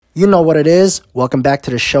You know what it is. Welcome back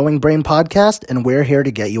to the Showing Brain podcast, and we're here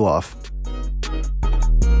to get you off.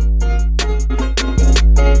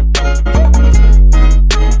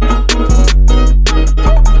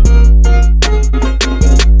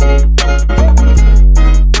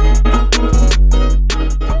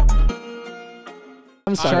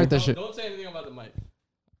 I'm sorry. Start this shit. Don't say anything about the mic.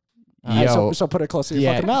 Yo. So put it close to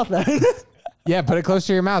your fucking mouth, then. Yeah, put it close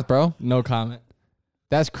to your mouth, bro. No comment.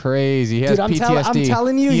 That's crazy. He has Dude, PTSD. I'm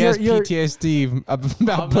telling you, he has you're PTSD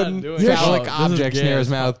about I'm putting not doing it. phallic This is objects gay near as his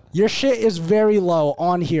mouth. your shit is very low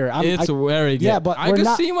on here. It's very good. Yeah, but I we're can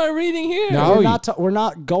not- see my reading here. No. we're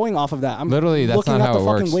not going off of that. I'm Literally, that's looking not at how the it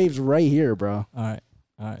fucking works. waves right here, bro. All right.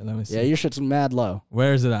 Let me see. Yeah, your shit's mad low.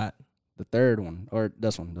 Where is it at? The third one, or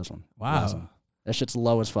this one. Wow. This one. That shit's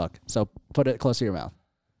low as fuck. So put it close to your mouth.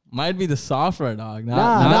 Might be the software, dog.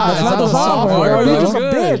 Nah, it's not the software, You're bro. just a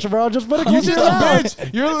Good. bitch, bro. Just put it You're close to just your a mouth.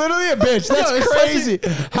 bitch. You're literally a bitch. That's it's crazy.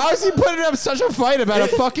 How is he putting up such a fight about a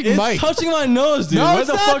fucking It's mic? touching my nose, dude. No, Where it's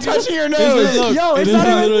the not fuck touching your Is nose. it? Look, Yo, it it's is not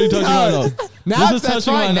even- literally touching my nose. Now This is that's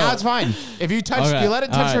touching my fine. Now nose. it's fine. If you touch, Okay, you let it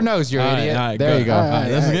touch alright. your nose, you idiot. Alright, There good. you go.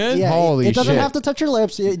 Alright, that's good? Yeah, Holy it doesn't shit. have to touch your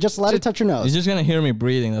lips. You just let it touch your nose. You're just gonna hear me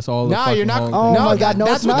breathing. That's all. No, you're not. Oh no, my God, no,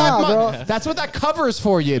 that's it's what not, that bro. That's what that covers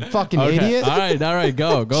for you, fucking Okay. idiot. All right,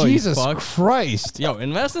 go. Jesus you fuck. Christ. Yo,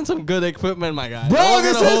 invest in some good equipment, my guy. Bro, Don't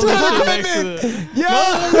this gonna is hold good this shit next to equipment. the- Yo,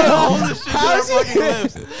 Hold this shit to How's your he- fucking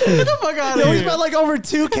lips. Get the fuck out Yo, of we here. spent like over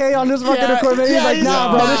 $2,000 on this fucking Yeah, equipment. He's yeah, like, he's nah,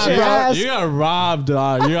 like, bro, this nah, shit bro. ass. You got robbed,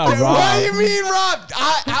 dog. You got robbed. What do you mean, Rob?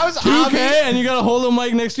 I was 2K and you gotta hold the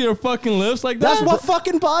mic next to your fucking lips like that? That's what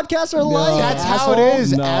fucking podcasts are like. That's how asshole. it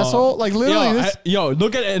is, No. asshole. Like literally, Yo, this.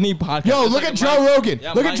 look at any podcast. Yo, It's look like at a Joe mic. Rogan.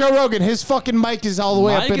 Yeah, Look at Mike- Joe Rogan. His fucking mic is all the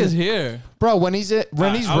way up Mike in. is here. Bro, when he's I'ma pull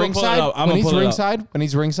it ringside, up. I'ma when he's pull it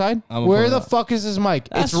up. ringside, I'ma where pull it the up. fuck is his mic?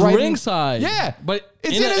 That's it's right ringside. Yeah, but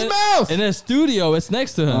it's in his mouth. In his studio, it's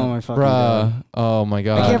next to him. Oh my fucking god. Bruh. Oh my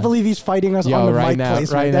god. I can't believe he's fighting us Yo, on the right mic now,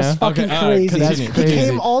 placement. right That's now. fucking Okay, all right, crazy. continue. That's He crazy.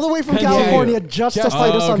 came all the way from Continue. California just to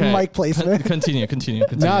fight us on okay. mic placement. Continue.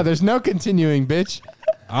 Nah, there's no continuing, bitch.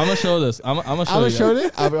 I'm gonna show this. I'm gonna show I'm gonna you. show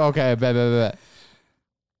it. Okay, bet.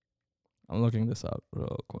 I'm looking this up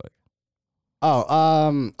real quick.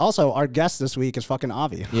 Also, our guest this week is fucking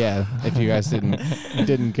Avi. Yeah, if you guys didn't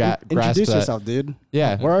grasp Introduce that. yourself, dude.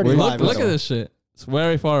 Yeah, We're already live. Look at this shit. It's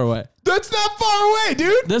very far away. That's not far away,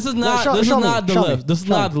 dude. This is not. show This is me, not the show me, lips. This is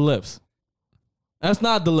show not me. the lips. That's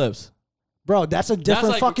not the lips. Bro, that's a different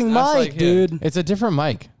like- fucking that's mic, like here. dude. It's a different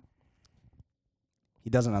mic. He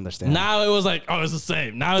doesn't understand. Now it was like, oh, it's the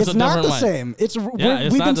same. Now it's it's a not different the mic. same. It's Yeah,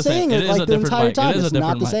 it's we've not been the same. saying It it is like a the different entire mic. time. It is It's a not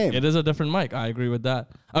different the mic. same. It is a different mic. I agree with that.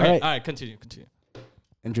 Okay, right. all right, continue.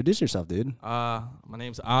 Introduce yourself, dude. My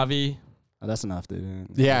name's Avi. Oh, that's enough, dude.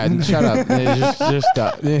 Yeah, shut up. Just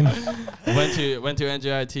stop. went to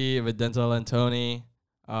NJIT with Denzel and Tony.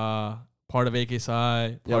 Part of AKSI.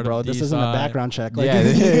 Part Yo, bro, of this isn't a DSI. background check. Like,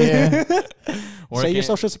 Yeah. say Working- your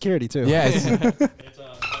social security too. Yes. It's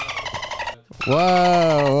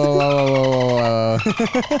Whoa.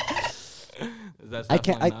 That's I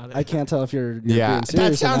can't. definitely not I it. can't tell if you're Yeah, being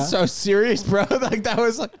serious. that sounds or not. so serious, bro. Like that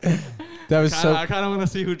was so. I kind of want to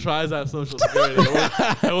see who tries that social security.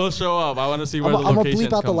 It will show up. I want to see where I'm the gonna locations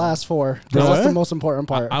bleep out the come last four. 'cause Really? That's the most important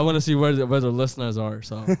part. I want to see where the listeners are.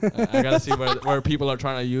 So I gotta see where people are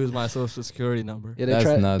trying to use my social security number. Yeah, That's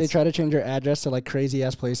they nuts. try to change your address to like crazy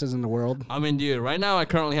ass places in the world. I mean, dude, right now I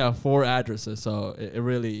currently have 4 addresses, so it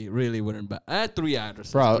really wouldn't. I had 3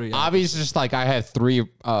 addresses. Bro, 3 Avi's just like I have 3.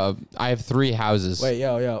 I have 3 houses. Wait,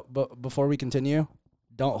 yo, but before we continue,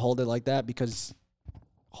 don't hold it like that because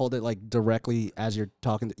hold it like directly as you're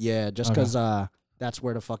talking. Yeah, just Okay. because that's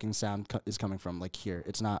where the fucking sound is coming from. Like here,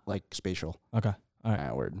 it's not like spatial. Okay. All right.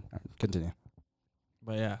 Alright, word. All right, continue.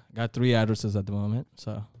 But yeah, got 3 addresses at the moment,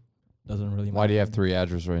 so doesn't really matter. Why do you have 3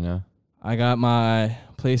 addresses right now? I got my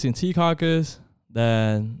place in Secaucus,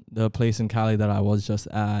 then the place in Cali that I was just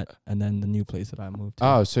at, and then the new place that I moved to.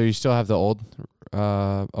 Oh, so you still have the old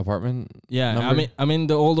apartment? Yeah, number? I mean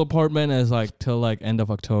the old apartment is like till like end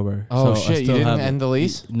of October. Oh so I shit! You still didn't have end the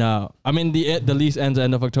lease? No, I mean the lease ends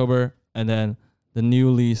end of October, and then the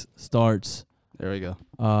new lease starts. There we go.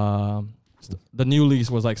 The new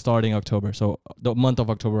lease was like starting October, so the month of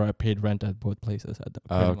October I paid rent at both places. Oh,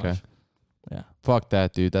 pretty okay. much. Yeah, Fuck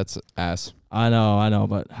that, dude. That's ass. I know,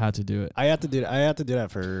 but had to do it. I have to do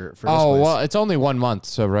that for this Oh place. well, it's only 1 month,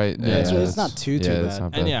 so right. Yeah, it's not too it's bad.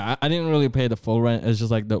 not And yeah, I didn't really pay the full rent. It's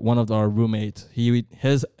just like one of our roommates.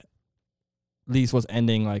 His lease was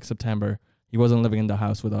ending like September. He wasn't living in the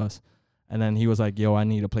house with us, and then he was like, "Yo, I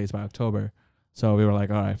need a place by October." So we were like,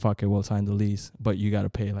 "All right, fuck it, we'll sign the lease, but you got to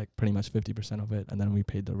pay like pretty much 50% of it," and then we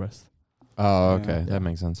paid the rest. Oh, Yeah. okay. That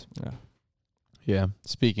makes sense. Yeah. Yeah.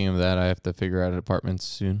 Speaking of that, I have to figure out apartments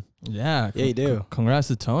soon. Yeah. Yeah, you do. Congrats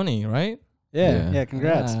to Tony, right? Yeah,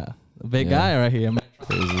 congrats. Yeah, the big Yeah. guy right here.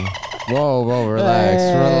 Crazy. Whoa, relax,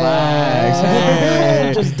 Hey. relax.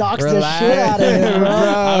 Hey. Just dox the Relax, shit out of him, bro.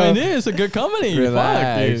 I mean, dude, it's a good company. Fuck, dude.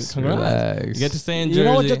 Relax, Congrats. relax. You get to stay in Jersey. You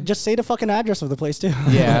know what? Just say the fucking address of the place too.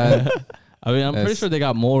 Yeah. I mean, I'm pretty That's- sure they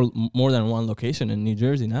got more than one location in New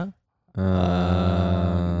Jersey now.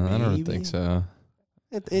 I don't maybe? think so.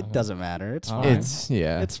 It doesn't matter. It's All fine. right. It's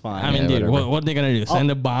yeah. It's fine. I mean, Yeah, dude, whatever. what are they gonna do? I'll-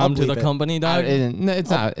 Send a I'll bomb to the bleep it. company, dog? No, it's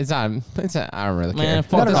not. It's not. I don't really Man, care.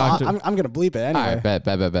 fuck no, Doctor- I'm gonna bleep it anyway. All right,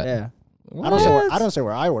 bet. Yeah. What? I don't say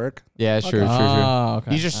where I work. Yeah, sure. Oh,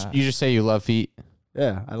 okay. You just say you love feet.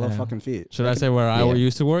 Yeah, I love Yeah. fucking feet. Should I say where I Yeah.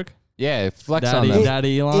 used to work? Yeah, flex Daddy, on them.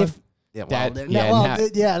 Daddy Elon. If yeah, well, Dad- then- yeah, well, nah.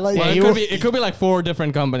 yeah, like Well, Yeah, it could be like 4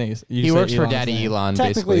 different companies. You He say works for Elon's Daddy name. Elon,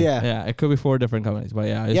 technically, basically. yeah. Yeah, it could be 4 different companies, but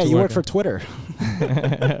yeah, I used Yeah, to you work at- for Twitter.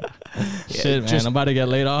 Shit, man, just- I'm about to get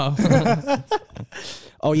laid off.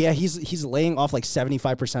 Oh yeah, he's laying off like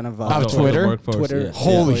 75% of Of the Twitter? workforce, Twitter. yeah.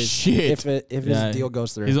 Holy employees shit. if Yeah. his deal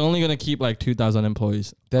goes through. He's only gonna keep like 2,000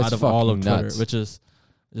 employees That's out of all of fucking Twitter, nuts. which is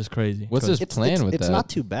just crazy. What's 'Cause- his plan with it's that? not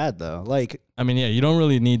too bad though. Like I mean, yeah, you don't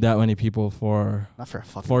really need that many people for not for a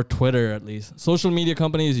fucking Twitter at least. Social media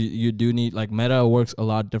companies, you do need, like, Meta works a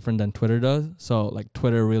lot different than Twitter does. So like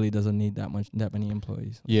Twitter really doesn't need that many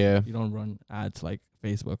employees. Yeah. You don't run ads like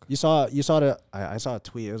Facebook. You saw I saw a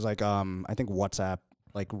tweet. It was like I think WhatsApp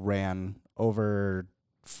like ran over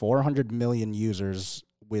 400 million users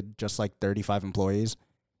with just like 35 employees,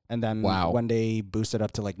 and then Wow. when they boosted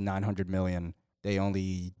up to like 900 million, they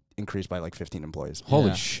only increased by like 15 employees. Holy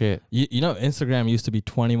Yeah. shit. You know, Instagram used to be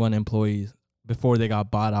 21 employees before they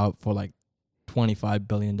got bought out for like $25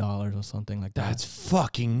 billion or something like that. That's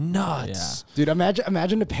fucking nuts. Dude,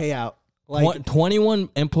 imagine the payout. Like 21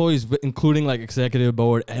 employees, including like executive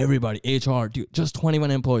board, everybody, HR, dude, just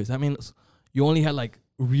 21 employees. That means you only had like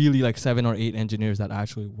really like 7 or 8 engineers that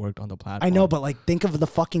actually worked on the platform. I know, but like think of the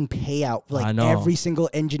fucking payout. I Like know. every single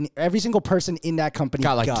engineer, every single person in that company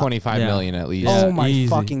Got like 25 Yeah. million at least. Oh my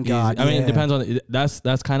fucking God, I mean, yeah. it depends on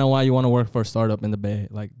that's kind of why you want to work for a startup in the Bay.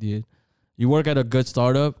 Like, dude, you work at a good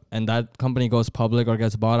startup and that company goes public or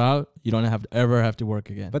gets bought out, you don't ever have to work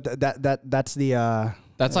again. But that's the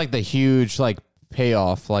That's like the huge like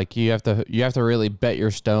payoff. Like you have to really bet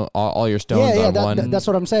your all your stones on one. that's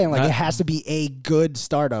what I'm saying. Like That- it has to be a good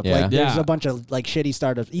startup. Yeah. Like there's Yeah. a bunch of like shitty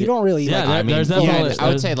startups. You don't really Yeah, like. I mean, there's yeah, definitely- I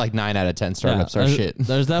would say like 9 out of 10 startups are there's, shit.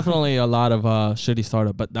 There's definitely a lot of shitty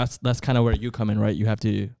startup, but that's kind of where you come in, right? You have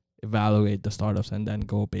to evaluate the startups and then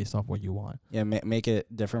go based off what you want. Yeah, make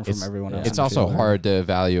it different from everyone else. It's in the also field. hard to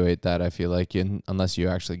evaluate that. I feel like unless you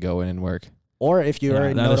actually go in and work. Or if you Yeah,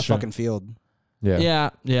 already that know is the true. fucking field. Yeah,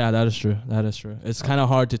 that is true. That is true. It's kind of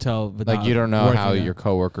hard to tell. Like you don't know working how there. your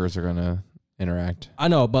coworkers are gonna interact. I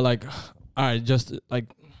know, but like, all right, just like,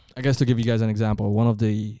 I guess to give you guys an example, one of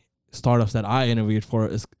the startups that I interviewed for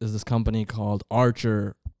is this company called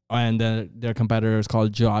Archer, and then their competitor is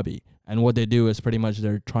called Joby. And what they do is pretty much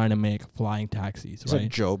they're trying to make flying taxis, Is right? it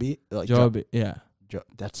Joby? Like Joby, yeah,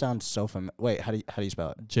 That sounds so familiar. Wait, how do you spell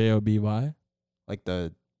it? JOBY. Like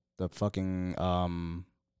the fucking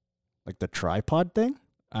like the tripod thing?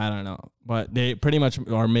 I don't know, but they pretty much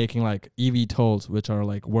are making like eVTOLs, which are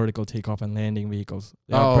like vertical takeoff and landing vehicles.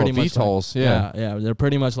 They are pretty much like- VTOLs, yeah. They're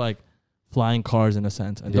pretty much like flying cars in a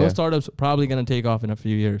sense, and Yeah. those startups are probably gonna take off in a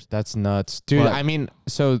few years. That's nuts, dude. But- I mean,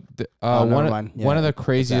 so Oh, never one mind. one of Yeah, the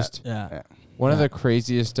craziest Yeah, Yeah. one of Yeah. the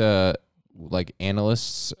craziest like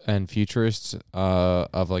analysts and futurists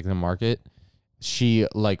of like the market. She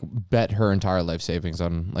like bet her entire life savings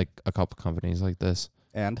on like a couple companies like this.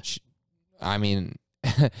 And I mean,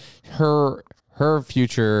 her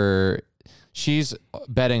future. She's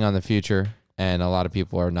betting on the future, and a lot of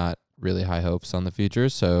people are not really high hopes on the future.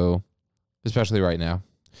 So, especially right now,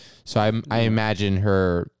 so I imagine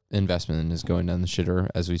her investment is going down the shitter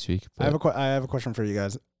as we speak. I have But I have a question for you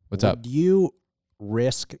guys. what's up? Would you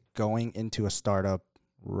risk going into a startup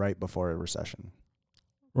right before a recession?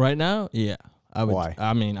 right now, yeah, I would. Why?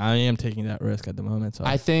 I mean, I am taking that risk at the moment. So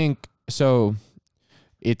I think so.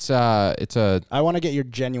 It's a I want to get your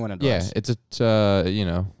genuine advice.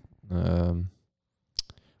 yeah.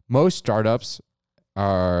 Most startups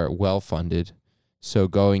are well funded, so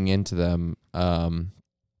going into them,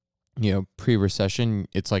 pre-recession,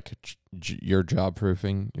 it's like you're job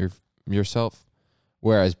proofing yourself.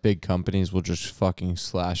 Whereas big companies will just fucking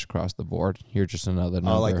slash across the board. You're just another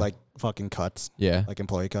number. Oh, like fucking cuts, yeah, like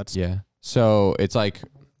employee cuts. yeah. So it's like,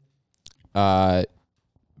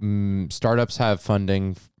 startups have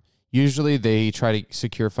funding. Usually they try to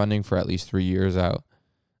secure funding for at least 3 years out.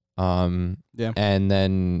 Yeah. And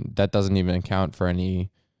then that doesn't even account for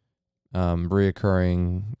any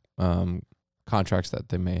reoccurring contracts that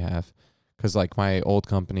they may have. Because like my old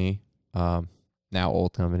company, now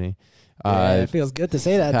old company. It feels good to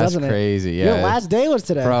say that, That's doesn't crazy. it? Yeah. Your last day was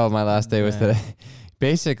today. Bro, my last day was today.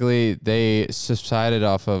 Basically, they subsided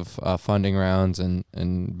off of funding rounds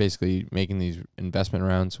and basically making these investment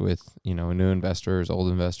rounds with, new investors,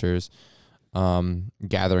 old investors,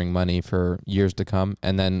 gathering money for years to come,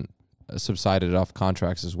 and then subsided off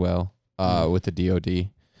contracts as well with the DoD.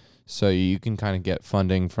 So you can kind of get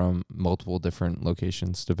funding from multiple different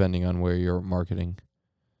locations depending on where you're marketing.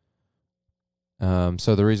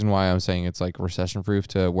 So the reason why I'm saying it's like recession proof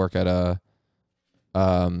to work at a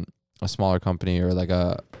smaller company or like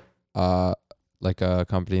a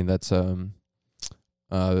company that's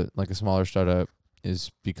like a smaller startup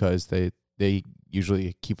is because they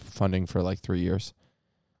usually keep funding for like 3 years.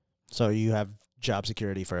 So you have job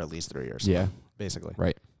security for at least 3 years. Yeah. Basically.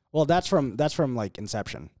 Right. Well, that's from like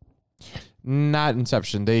inception. Not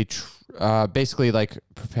inception. They basically like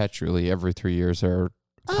perpetually every 3 years they're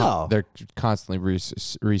constantly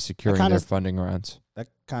resecuring their funding rounds. That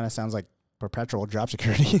kind of sounds like perpetual job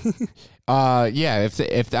security. Yeah.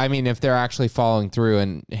 If they're actually following through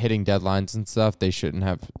and hitting deadlines and stuff, they shouldn't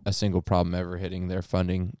have a single problem ever hitting their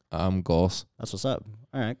funding goals. That's what's up.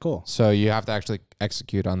 All right, cool. So you have to actually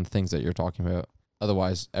execute on the things that you're talking about.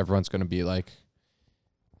 Otherwise, everyone's going to be like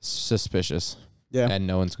suspicious. Yeah. And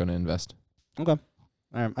no one's going to invest. Okay.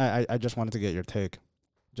 I just wanted to get your take,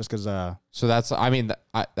 just because. So that's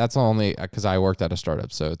that's only because I worked at a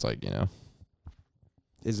startup, so it's like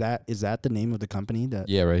Is that the name of the company that?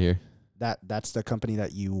 Yeah, right here. That's the company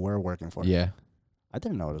that you were working for. Yeah. I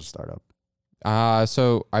didn't know it was a startup.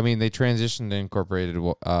 So they transitioned and incorporated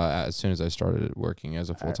as soon as I started working as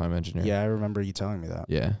a full-time engineer. Yeah, I remember you telling me that.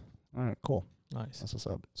 Yeah. All right, cool. Nice. That's what's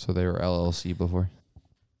up. So they were LLC before.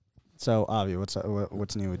 So Avi, what's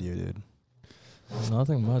new with you, dude?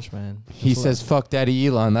 Nothing much, man. He says, "Fuck Daddy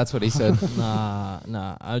Elon." That's what he said.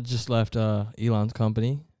 Nah. I just left Elon's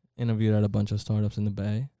company. Interviewed at a bunch of startups in the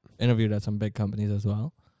Bay. Interviewed at some big companies as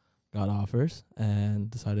well. Got offers and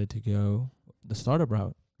decided to go the startup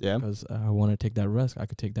route. Yeah. Because I want to take that risk. I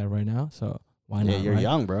could take that right now. So why not? Yeah, you're right?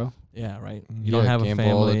 young, bro. Yeah, right. You don't have a gamble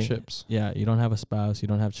all the family. chips. Yeah, you don't have a spouse. You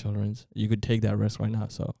don't have children. You could take that risk right now.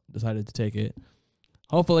 So decided to take it.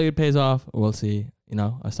 Hopefully it pays off. We'll see.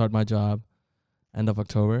 I start my job end of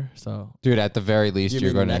October. So Dude, at the very least,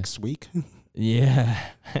 you're going next week. yeah.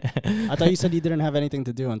 I thought you said you didn't have anything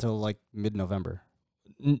to do until like mid-November.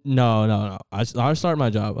 No. I'll start my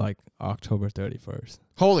job like October 31st.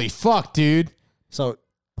 Holy fuck, dude. So,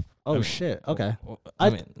 shit. Okay. I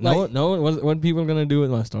mean, what people are gonna do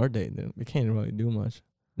with my start date? We can't really do much.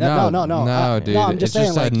 No, dude. No, I'm just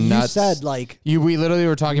saying, like, you said, like, we literally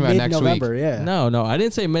were talking about next week. Mid-November, yeah. No, I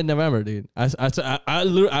didn't say mid-November, dude.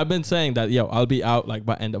 I've been saying that, I'll be out like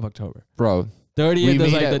by end of October. Bro,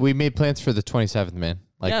 30th. we made plans for the 27th, man.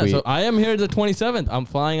 So I am here the 27th. I'm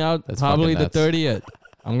flying out probably the 30th.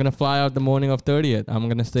 I'm gonna fly out the morning of 30th. I'm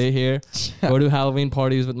gonna stay here, go to Halloween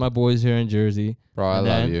parties with my boys here in Jersey. Bro, I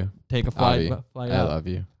love you. Take a flight. I love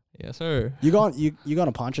you. Yes, sir. You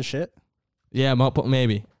gonna punch a shit? Yeah,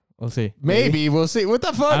 maybe. We'll see. Maybe we'll see. What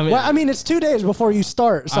the fuck? I mean, it's 2 days before you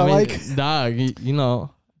start, so dog,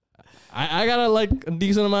 I got a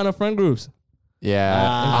decent amount of friend groups.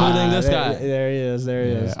 Yeah, including this guy. There he is.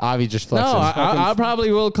 Avi just flexes. No, I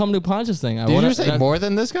probably will come to Ponch's thing. Did you say more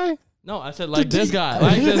than this guy? No, I said this guy.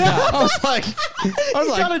 Like this guy. I was like,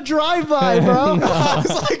 got a drive-by, bro. I was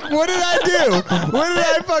like, what did I do? What did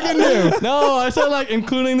I fucking do? No, I said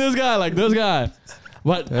including this guy, like this guy.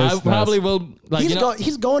 But I probably will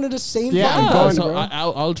he's going to the same. Yeah, I'm going. So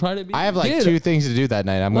I'll try to be. I have 2 things to do that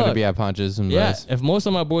night. I'm going to be at Ponch's and Rice. If most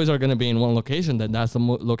of my boys are going to be in one location, then that's the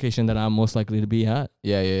location that I'm most likely to be at.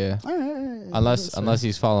 Yeah. Unless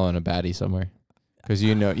he's following a baddie somewhere. Because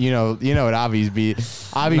you know what Avi's be.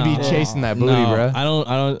 Avi be chasing that booty, bro. I don't.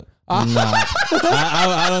 I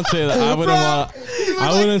don't say that. I wouldn't want.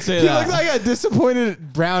 I wouldn't say that. He looks like a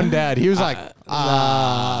disappointed brown dad. He was like,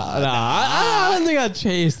 I don't think I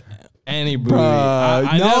chased any booty.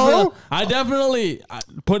 I definitely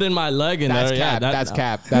put in my leg in there. Yeah, that's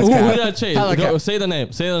cap. Who did I chase? Say the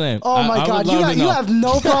name. Oh my God, you have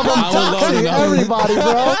no problem doxing everybody,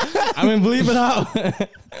 bro. I mean, believe it out.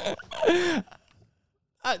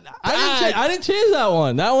 I didn't chase that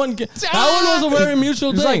one. That one was a very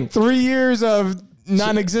mutual thing. 3 years of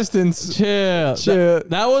non-existence. Chill.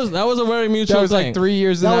 That was a very mutual thing. That was 3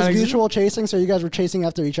 years. That was mutual chasing. So you guys were chasing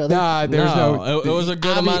after each other. Nah, there was no. It was a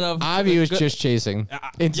good amount of. Avi was just chasing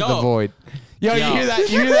into the void. Yo, you hear that?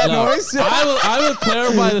 You hear that No, noise? I will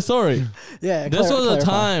clarify the story. Yeah, This was a clarify.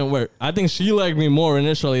 time where I think she liked me more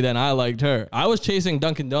initially than I liked her. I was chasing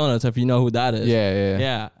Dunkin' Donuts, if you know who that is.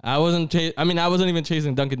 Yeah. I wasn't. I wasn't even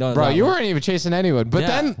chasing Dunkin' Donuts. Bro, that you much. weren't even chasing anyone. But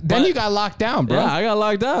Yeah, then but- you got locked down, bro. Yeah, I got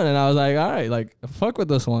locked down, and I was like, all right, like fuck with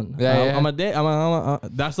this one. Yeah. I'm a date.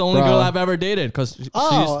 That's the only Bro. girl I've ever dated because she's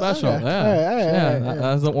special. okay. Yeah, All right.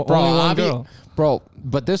 that's the Bro, only one girl. Bro,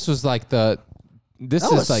 but this was like the. This That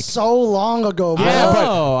is was like. so long ago, bro. Yeah, I but-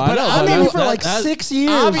 know, I but know. I I but knew you that's- for that- like that's- 6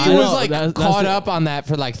 years. Avi I was know, like that's caught it. up on that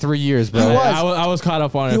for like 3 years, bro. He was. I was caught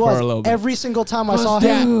up on it He for was a little bit. every single time I saw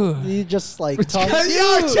that? him. He just like talked.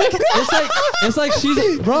 Yo, check it out. It's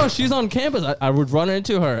like she's on campus. I would run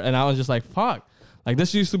into her, and I was just like, fuck. Like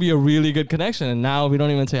this used to be a really good connection, and now we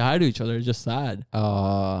don't even say hi to each other. It's just sad.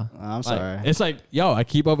 I'm Like, sorry. it's like, yo, I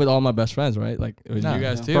keep up with all my best friends, right? Like you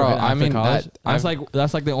guys too, Bro, right? I After mean, college. that's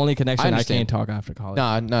that's like the only connection I understand. can't talk after college.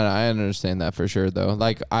 No, I understand that for sure though.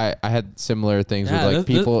 Like I had similar things Yeah, with like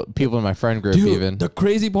this- people in my friend group Dude, even. the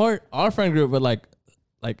crazy part, our friend group would like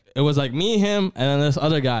it was like me, him, and then this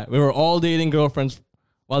other guy. We were all dating girlfriends,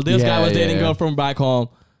 while this guy was dating girlfriend back home.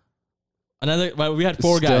 But we had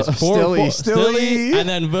four guys, Stilly, and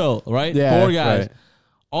then Will, right? Yeah, four guys. right.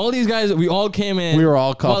 All these guys, we all came in. We were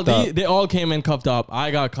all cuffed up. They all came in cuffed up. I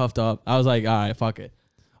got cuffed up. I was like, all right, fuck it.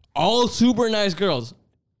 All super nice girls,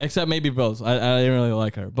 except maybe Will's. I didn't really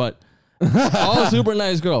like her, but all super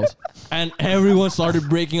nice girls. And everyone started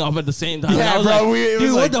breaking up at the same time. Yeah, I was bro, like, it was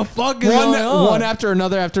dude, like what the fuck is going on? one after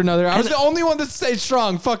another. I was the only one that stayed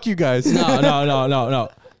strong. Fuck you guys. No.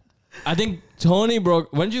 I think Tony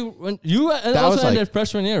broke when you That also was ended like-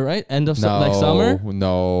 freshman year, right? End of No, like summer,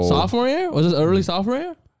 no. sophomore year. Was it early sophomore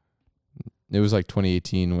year? It was like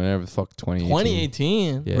 2018. Whenever the fuck 2018.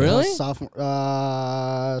 2018. Yeah. Really? Sophomore.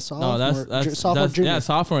 No, that's sophomore, junior. yeah,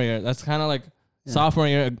 sophomore year. That's kind of like sophomore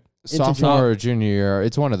year. Sophomore or junior year.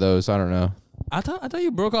 It's one of those. I don't know. I thought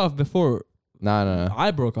you broke off before No.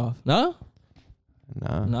 I broke off. No.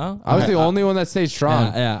 I was Okay, the only one that stayed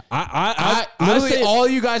strong. Yeah. I I literally say- all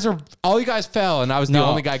you guys fell, and I was the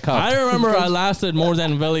only guy cuffed. I remember I lasted more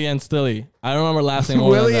than Willie and Stilly. I remember lasting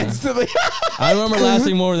more Willie than and that. Stilly. I remember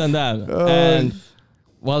lasting more than that. And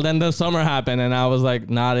well, then the summer happened, and I was like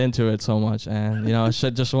not into it so much, and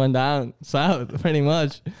shit just went down south pretty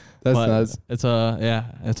much. That's But nuts. It's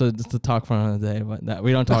a talk for another day, but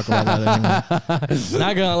we don't talk about that anymore.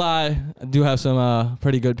 Not gonna lie, I do have some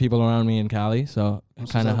pretty good people around me in Cali, so it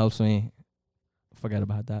kind of helps me forget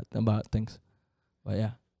about things. But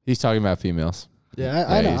yeah. He's talking about females. Yeah,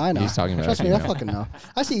 I know. He's talking about Trust me, I female. fucking know.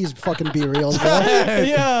 I see these fucking B reels, bro.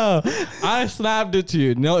 Yeah, I snapped it to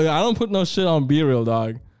you. No, I don't put no shit on B real,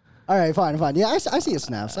 dog. All right, fine. Yeah, I see his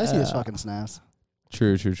snaps. I see his fucking snaps.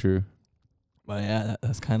 True. But yeah,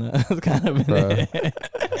 that's kind of been Bro.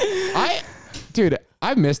 it. Dude,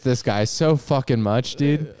 I miss this guy so fucking much,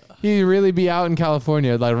 dude. He'd really be out in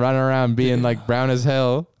California, like running around being like brown as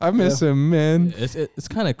hell. I miss him, man. It's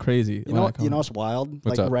kind of crazy. You know what's wild?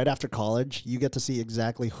 What's like up? right after college, you get to see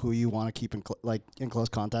exactly who you want to keep in in close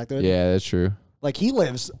contact with. Yeah, that's true. Like he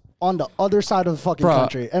lives on the other side of the fucking Bro.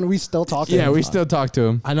 country, and we still talk to him. Yeah, we still talk to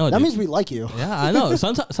him. I know. That dude. means we like you. Yeah, I know.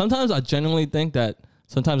 Sometimes I genuinely think that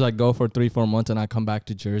sometimes I go for 3-4 months and I come back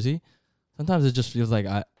to Jersey. Sometimes it just feels like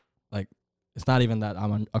it's not even that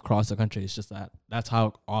I'm across the country. It's just that's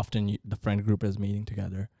how often the friend group is meeting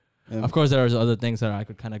together. Yeah. Of course, there's other things that I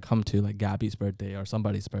could kind of come to, like Gabby's birthday or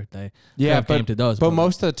somebody's birthday. Yeah, I've came to those. But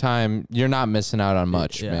most of the time, you're not missing out on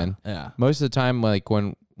much, yeah, man. Yeah. Most of the time, like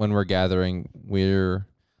when we're gathering, we're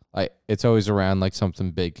like it's always around like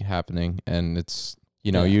something big happening, and it's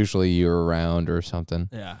usually you're around or something.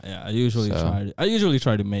 Yeah. I usually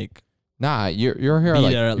try to make Nah, you're here be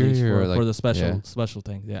like there at you're least here, for the yeah. special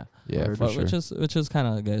things. Yeah. Yeah, for But sure. which is kind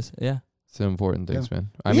of good. Yeah. It's the important things,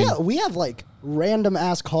 man. We have like random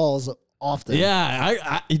ass calls often.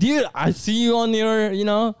 Yeah, dude, I see you on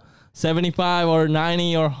your, 75 or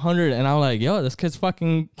 90 or 100, and I'm like, yo, this kid's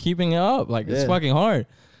fucking keeping it up. Like, it's Yeah. fucking hard.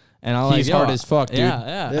 And I'm He's like, yo, hard as fuck, dude.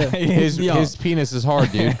 Yeah. His penis is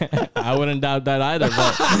hard, dude. I wouldn't doubt that either.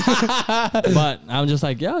 But I'm just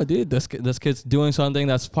like, yo, dude, this kid's doing something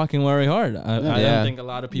that's fucking very hard. I don't think a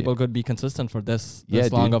lot of people could be consistent for this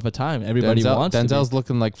long dude. of a time. Everybody wants Denzel's to be.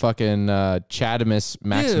 looking like fucking Chadimus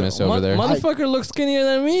Maximus Dude, over there. Motherfucker looks skinnier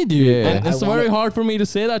than me, dude. Yeah. And it's very hard for me to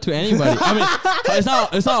say that to anybody. I mean,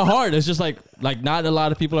 it's not hard. It's just like not a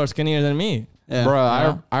lot of people are skinnier than me. Yeah. Bro,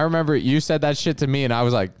 Yeah. I remember you said that shit to me, and I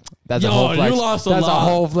was like, "That's a Yo, whole flex. you lost a That's lot. a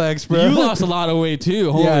whole flex, bro." You lost a lot of weight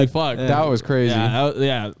too. Holy Yeah, fuck. that was crazy.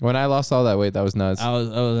 Yeah. When I lost all that weight, that was nuts. I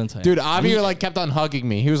was insane. Dude, Avi like kept on hugging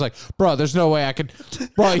me. He was like, "Bro, there's no way I could."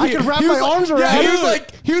 Bro, I could wrap he was my like- arms yeah, around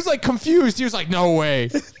he was like confused. He was like, "No way."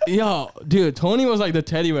 Yo, dude, Tony was like the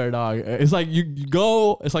teddy bear dog. It's like you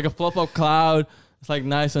go, it's like a fluff up cloud. It's like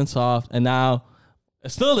nice and soft, and now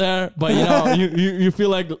it's still there, but you know, you feel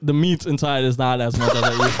like the meat inside is not as much as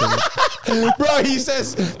it used to be. Bro, he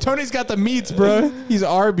says Tony's got the meats, bro. He's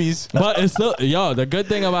Arby's. But it's still, yo, the good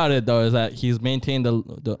thing about it though is that he's maintained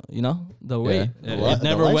the you know, the weight. Yeah. It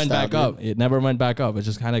never The went back lifestyle, up. It never went back up. It's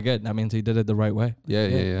just kind of good. That means he did it the right way.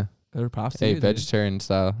 Yeah. Good props to Hey, you, dude. vegetarian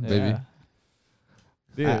style, baby. Yeah.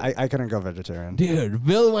 Dude. I couldn't go vegetarian. Dude,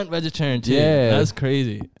 Bill went vegetarian too. Yeah. That's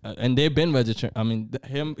crazy. And they've been vegetarian. I mean,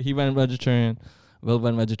 he went vegetarian. Will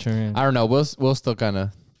went vegetarian. I don't know. We'll still kind of.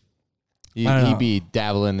 I don't He know. be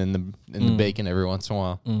dabbling in the bacon every once in a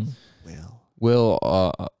while. Well,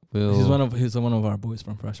 Will. He's one of our boys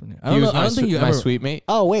from freshman year. I He don't was know. I don't think you my ever. sweet mate.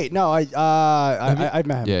 Oh wait, no, I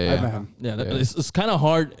met him. Yeah, I yeah. met him. Yeah, Yeah. it's kind of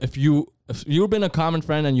hard if you've been a common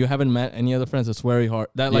friend and you haven't met any other friends. It's very hard.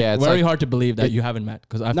 Yeah, it's very like- hard to believe that you haven't met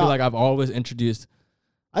because I No. feel like I've always introduced.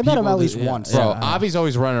 I met him People at least do- yeah, once. Bro, Yeah. Avi's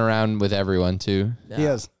always running around with everyone too. He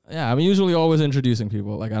is. Yeah, I'm usually always introducing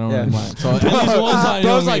people. Like I don't Yeah. really mind. So at least one time,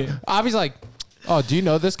 Bro's you know like, me. Avi's like, "Oh, do you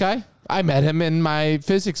know this guy? I met him in my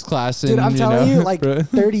physics class." Dude, I'm telling you, like bro.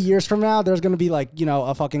 30 years from now, there's gonna be like, you know,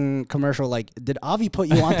 a fucking commercial. Like, did Avi put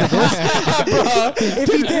you onto this? If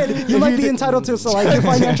he did, you might be entitled to your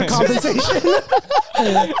financial compensation.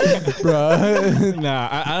 Bro.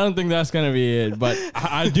 Nah, I don't think that's gonna be it. But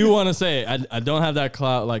I do want to say I don't have that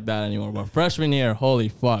clout like that anymore. But freshman year, holy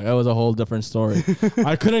fuck, that was a whole different story.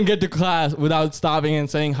 I couldn't get to class without stopping and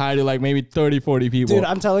saying hi to like maybe 30, 40 people. Dude,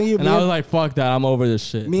 I'm telling you, and I was like, fuck that, I'm over this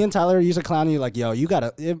shit. me and Tyler used to clown you like, yo,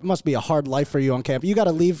 it must be a hard life for you on campus. You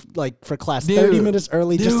gotta leave like for class Dude. 30 minutes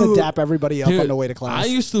early just to Dude. dap everybody up Dude, on the way to class. I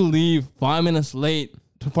used to leave 5 minutes late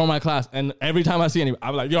for my class, and every time I see anybody,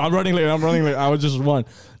 I'm like, yo, I'm running late. I would just run.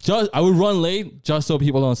 I would run late just so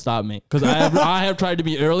people don't stop me. Because I have tried to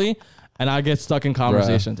be early, and I get stuck in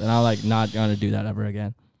conversations, and I'm like, not going to do that ever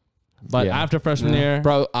again. But Yeah. after freshman year,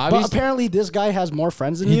 Bro, but Avi's, apparently this guy has more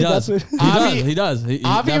friends than he you. does. That's He what, does. Avi- He does. He Avi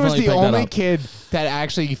was definitely the picked that only up. kid that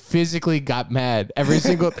actually physically got mad every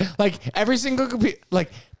single like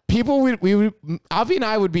people we would Avi and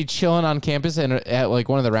I would be chilling on campus and at like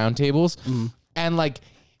one of the round tables and like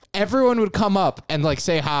everyone would come up and like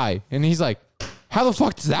say hi and he's like, how the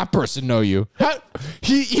fuck does that person know you?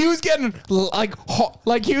 He was getting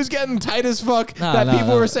like he was getting tight as fuck that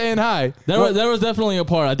people were saying hi. There was definitely a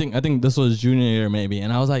part. I think this was junior year maybe,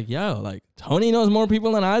 and I was like, yo, like Tony knows more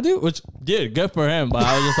people than I do, which dude, good for him. But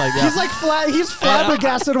I was just like, yeah. he's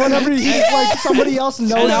flabbergasted whenever somebody else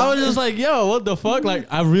knows. And I was just like, yo, what the fuck? Like,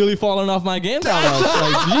 I've really fallen off my game now.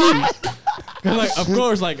 Like, geez. 'Cause, like, of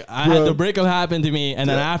course, like, I had the breakup happen to me, and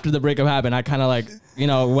then after the breakup happened, I kind of like, you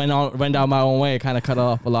know, went down my own way, kind of cut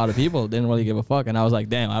off a lot of people, didn't really give a fuck, and I was like,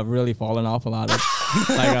 damn, I've really fallen off a lot.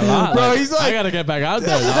 Bro, he's like, I gotta get back out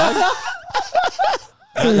there, dog.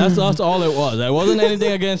 That's all it was. It wasn't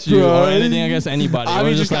anything against you Bro, or anything against anybody. It Avi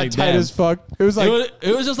was just just got like, tight damn. as fuck. It was like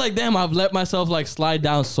It was just like, damn, I've let myself like slide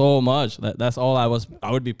down so much. That's all I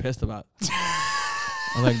would be pissed about.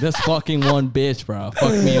 I'm like, this fucking one bitch, bro,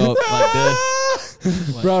 fucked me up like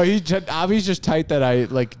this. Bro, Avi's just tight that I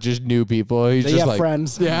like just knew people. He's They just have like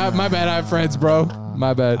friends. Yeah, my bad. I have friends, bro.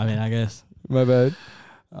 My bad. I mean, I guess. My bad.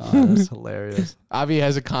 Oh, that's hilarious. Avi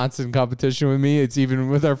has a constant competition with me. It's even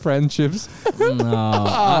with our friendships.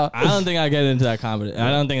 No, I don't think I get into that competition.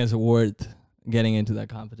 I don't think it's worth getting into that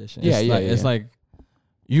competition. It's like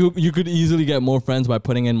you could easily get more friends by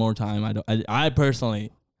putting in more time. I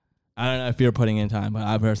personally, I don't know if you're putting in time, but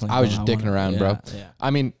I personally, I was just dicking around, bro. Yeah.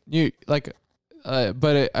 I mean, you like,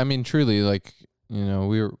 I mean, truly, like, you know,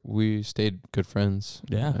 we stayed good friends.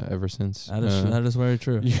 Yeah. Ever since. That is very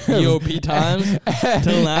true. Yeah. EOP times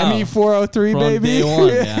till now. ME 403, From baby. day one.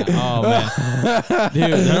 Yeah. Oh man,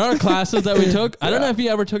 dude, there are classes that we took. I don't know if you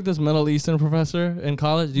ever took this Middle Eastern professor in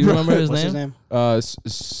college. Do you remember his What's name? his name?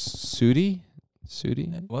 Sudi.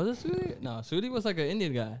 Was it Sudi? No, Sudi was like an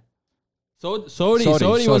Indian guy. Sodi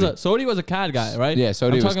Sodi. was a CAD guy, right? Yeah, Sodi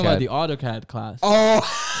I'm was talking about CAD. the AutoCAD class. Oh,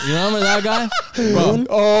 You remember that guy? Bro.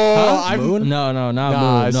 oh, Huh? Moon? No, not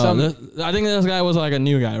Nah, Moon. No, some- I think this guy was like a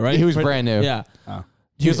new guy, right? He was brand new. Yeah.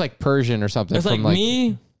 He was like Persian or something. It's like from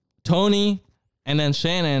me, Tony, and then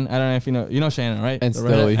Shannon. I don't know if you know Shannon, right? And The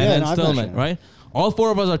redhead- Stilly. And Yeah, then no, I've met Stillman, Shannon. right? All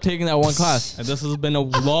four of us are taking that one class, and this has been a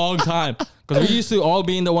long time because we used to all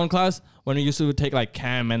be in the one class. when we used to take like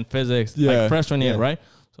chem and physics, Yeah. like freshman year, Yeah. right?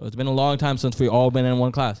 So it's been a long time since we all been in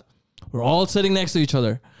one class. We're all sitting next to each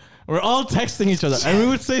other. We're all texting each other, and we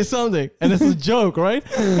would say something, and it's a joke, right?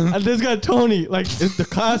 And this guy Tony, like the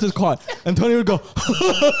class is quiet, and Tony would go,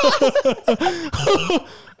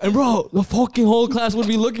 and bro, the fucking whole class would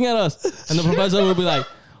be looking at us, and the professor would be like,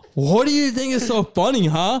 "What do you think is so funny,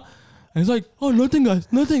 huh?" And he's like, "Oh, nothing, guys,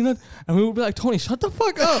 nothing." And we would be like, "Tony, shut the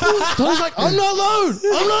fuck up." Tony's like, "I'm not loud.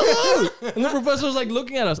 I'm not loud." And the professor's like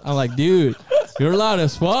looking at us. I'm like, "Dude, you're loud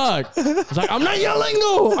as fuck." He's like, "I'm not yelling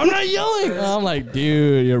though. I'm not yelling." And I'm like,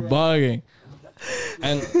 "Dude, you're bugging."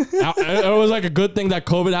 And it was like a good thing that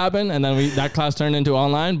COVID happened, and then that class turned into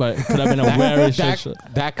online, but it could have been a very shit show.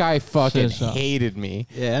 That guy fucking Shit show. hated me.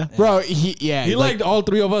 Yeah. Bro, he liked all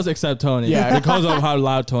three of us except Tony. Yeah. Because of how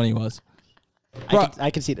loud Tony was. I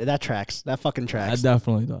can see that. That tracks. That fucking I tracks.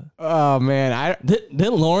 definitely does. Oh man,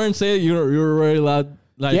 Didn't Lauren say you were really loud?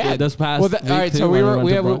 Like this past week all right, too, so when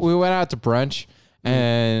we went to brunch? went out to brunch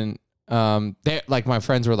and they like my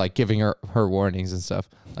friends were like giving her warnings and stuff.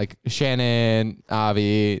 Like Shannon,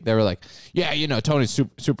 Avi, they were like, "Yeah, you know, Tony's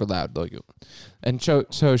super loud." Like, and so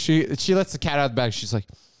she lets the cat out of the bag. She's like,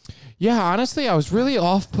 "Yeah, honestly, I was really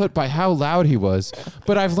off put by how loud he was,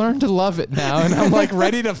 but I've learned to love it now, and I'm like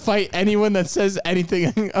ready to fight anyone that says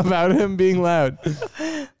anything about him being loud."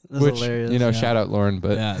 That's Which hilarious. you know, Yeah. shout out Lauren,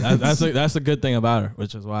 but Yeah, that's a good thing about her,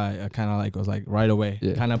 which is why I kind of like was like right away,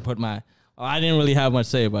 Yeah. kind of put my. I didn't really have much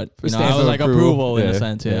say, but you know, Stamp I was of like approval. approval in Yeah. a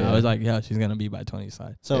sense. Yeah. Yeah. I was like, yeah, she's gonna be by Tony's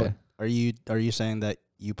side. So Yeah. are you saying that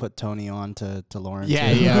you put Tony on to Lauren?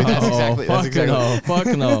 Yeah, too? yeah. That's exactly. Fuck That's exactly. no,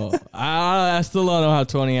 fuck no. I still don't know how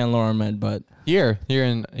Tony and Lauren met, but Here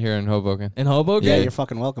in Hoboken. in Hoboken, Yeah, you're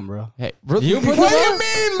fucking welcome, bro. Hey, You put what them do you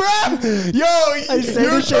mean, bro? Yo, say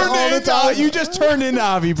this shit all the time. You just turned in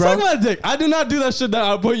Avi, bro. suck my dick. I do not do that shit that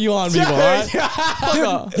I put you on, people. All right? Fuck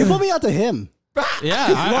off. You put me out to him.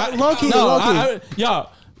 Yeah, Low-key, no, low-key. yo,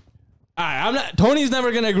 I'm not. Tony's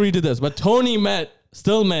never gonna agree to this, but Tony met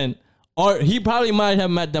Stillman, or he probably might have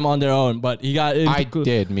met them on their own, but he got. I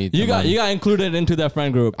did meet You them. got included into that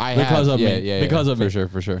friend group I because have, of yeah, me. yeah, because yeah, of me. for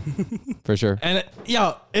sure, for sure. And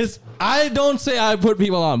I don't say I put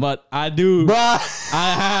people on, but I do. Bruh.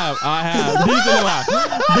 I have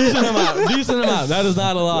decent amount. That is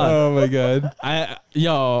not a lie. Oh my god.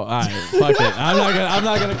 All right, fuck it.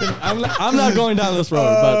 I'm not going down this road,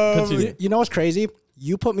 but continue. You know what's crazy?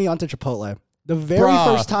 You put me onto Chipotle. The very Bruh,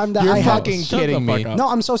 first time that you're I had. fucking Shut kidding the me. fuck up. No,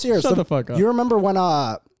 I'm so serious. Shut the fuck up. You remember when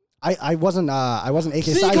I wasn't AK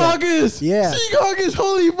Sea Side yet. caucus. Yeah. Sea caucus.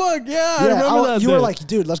 Holy fuck. Yeah, I remember that. You were day. like,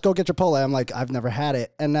 dude, let's go get Chipotle. I'm like, I've never had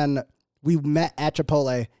it. And then we met at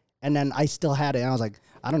Chipotle, and then I still had it. And I was like,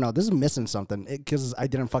 I don't know, this is missing something because I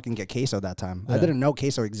didn't fucking get queso that time. I didn't know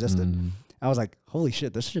queso existed. I was like, holy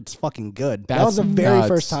shit, this shit's fucking good. That was That's the very nuts.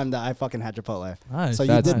 first time that I fucking had Chipotle. Nice. So you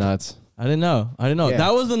That's did nuts. I didn't know. Yeah.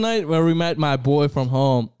 That was the night where we met my boy from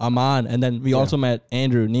home, Aman, and then we also met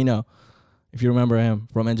Andrew Nino, if you remember him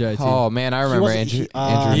from NJIT. Oh man, I remember wasn't- Andrew. he-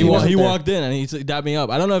 Andrew. He, he wa- wasn't he there. walked in and he dapped me up.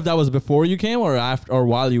 I don't know if that was before you came or after or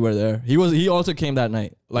while you were there. He also came that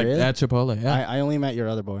night, like Really? at Chipotle. Yeah. I only met your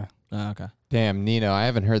other boy. Okay. Damn, Nino. I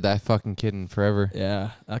haven't heard that fucking kid in forever.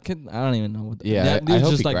 Yeah. I don't even know. What Yeah, that I dude's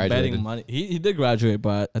hope just he like graduated. betting money. He did graduate,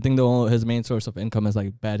 but I think his main source of income is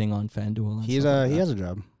like betting on FanDuel. And He stuff like that. has a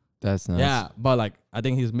job. That's nuts. Yeah, but like I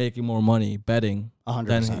think he's making more money betting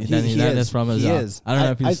 100%. than he is from his He job. is. I don't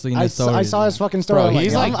know if you've seen his story. I saw his fucking story. Bro, I'm like,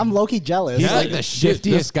 he's yo, like- I'm low-key jealous. He's Yeah. like the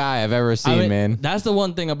shiftiest guy I've ever seen, man. That's the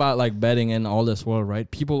one thing about like betting in all this world, right?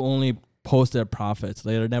 People only post their profits.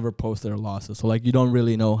 They never post their losses. So like you don't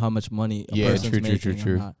really know how much money a Yeah, person's true, making or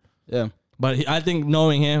true. not. Yeah. But I think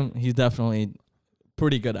knowing him, he's definitely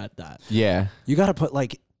pretty good at that. Yeah. You got to put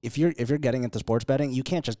like if you're getting into sports betting, you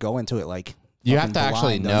can't just go into it like You fucking have to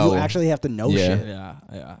actually blind, though. know. You actually have to know Yeah. shit.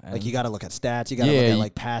 Yeah. Like you got to look at stats. You got to Yeah, look at you-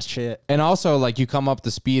 like past shit. And also, like, you come up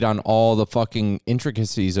to speed on all the fucking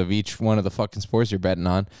intricacies of each one of the fucking sports you're betting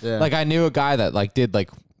on. Yeah. Like, I knew a guy that, like, did, like,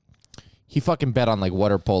 he fucking bet on, like,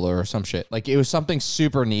 water polo or some shit. Like, it was something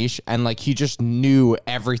super niche, and, like, he just knew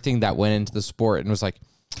everything that went into the sport and was like,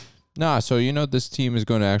 nah, so, you know, this team is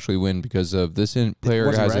going to actually win because of this player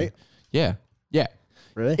Was he has right? Yeah. Yeah.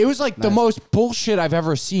 Really? It was, like, the Nice. most bullshit I've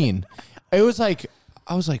ever seen. It was, like,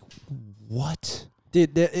 I was like, what?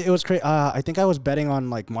 Dude, it was crazy. I think I was betting on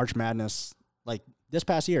like March Madness like this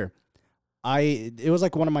past year. It was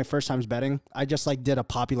like one of my first times betting. I just like did a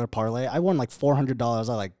popular parlay. I won like $400.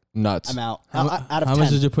 I like Nuts. I'm out. How, out of how 10. much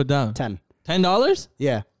did you put down? 10. $10?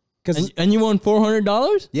 Yeah. And you won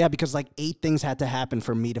 $400? Yeah, because like 8 things had to happen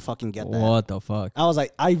for me to fucking get that. What the fuck? I was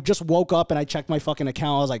like, I just woke up and I checked my fucking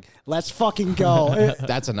account. I was like, let's fucking go.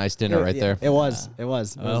 That's a nice dinner right there. It was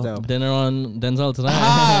dope. Dinner on Denzel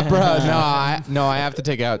tonight. Bro, I have to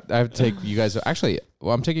take you guys. Actually,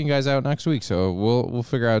 well, I'm taking you guys out next week, so we'll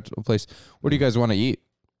figure out a place. What do you guys want to eat?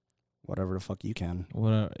 Whatever the fuck you can.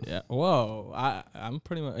 Whatever. Yeah. Whoa. I'm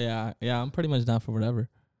pretty much. Yeah. I'm pretty much down for whatever.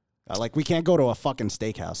 Like we can't go to a fucking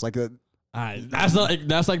steakhouse. Like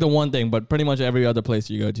that's like the one thing, but pretty much every other place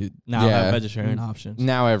you go to now have vegetarian options.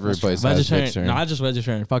 Now every place has vegetarian. Not just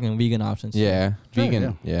vegetarian, fucking vegan options. Yeah, Sure,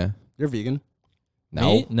 vegan. Yeah. You're vegan. No,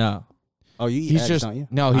 Me? No. Oh, you eat eggs, don't you?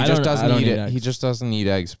 No, he I just don't- doesn't I don't eat eat it. eggs. He just doesn't eat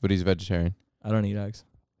eggs, but he's vegetarian. I don't eat eggs.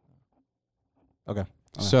 Okay.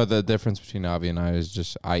 So the difference between Avi and I is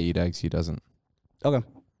just I eat eggs, he doesn't. Okay.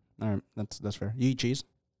 All right. That's fair. You eat cheese?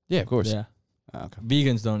 Yeah, of course. Yeah. Oh, okay.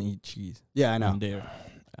 Vegans don't eat cheese. Yeah, I know. And dairy.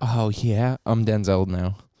 Oh yeah, I'm Denzel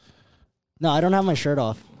now. No, I don't have my shirt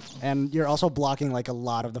off. And you're also blocking like a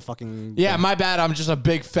lot of the fucking Yeah, my bad. I'm just a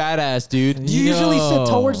big fat ass dude. You usually sit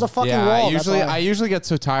towards the fucking Yeah, wall. I usually get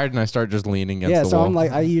so tired and I start just leaning against yeah, the so wall. I'm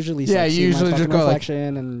like I usually Yeah, see you usually my just fucking go like-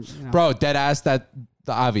 reflection and you know. Bro, dead ass that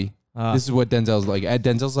the Avi. This is what Denzel's like.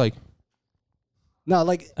 Denzel's like, No,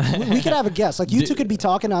 like we could have a guest. Like you two could be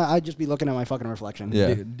talking, I'd just be looking at my fucking reflection.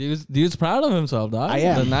 yeah. Dude's proud of himself, dog. I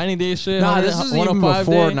am. The 90-day shit. Nah, this is even 105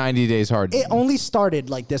 before day. 90 days hard. It only started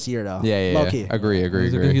like this year though. Yeah. Low key. Agree.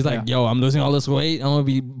 He's like, yo, I'm losing all this weight. I'm gonna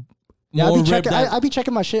be Yeah, more I'd be checking. ripped. I'd be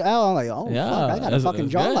checking my shit out. I'm like, oh Yeah, fuck, I got a it's fucking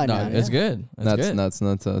good, jawline now. dog. It's yeah. good. It's Nuts, good.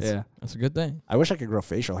 nuts. Yeah, That's a good thing. I wish I could grow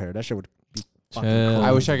facial hair. That shit would be fucking Chill. cool.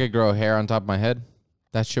 I wish I could grow hair on top of my head.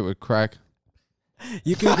 That shit would crack.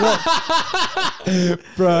 You can grow,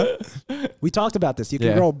 bro. We talked about this. You can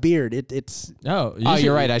Yeah. grow a beard. It's Oh,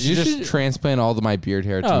 You're right. I should just transplant all of my beard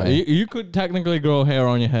hair to Oh, my you could technically grow hair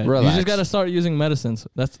on your head. You Relax. just gotta start using medicines.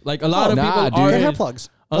 That's like a lot of nah, people dude. are. get hair plugs.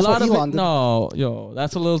 A That's lot what of Elon did. no, yo,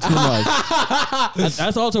 that's a little too much.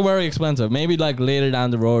 That's also very expensive. Maybe like later down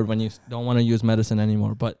the road when you don't want to use medicine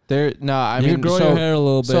anymore. But I you mean, can grow your hair a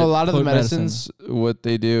little bit. So a lot of the put medicine. medicines, what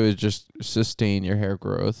they do is just sustain your hair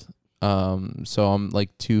growth. So I'm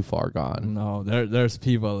like too far gone. No, there's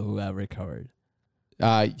people who have recovered.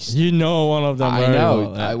 Uh, You know one of them. I very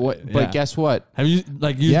know. well. But Yeah. guess what? Have you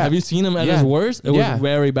Yeah. have you seen him at Yeah. his worst? It Yeah. was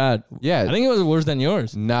very bad. Yeah. I think it was worse than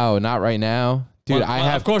yours. No, not right now, dude. Well, I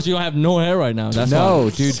have. Of course, you have no hair right now. That's no, why.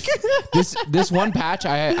 dude. This one patch,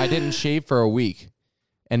 I didn't shave for a week,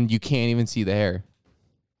 and you can't even see the hair.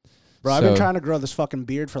 Bro, I've been So- trying to grow this fucking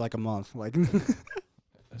beard for like a month. Like,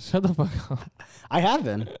 Shut the fuck up. I have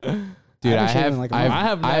been. Dude, haven't I shaved have. in like a I've, month. I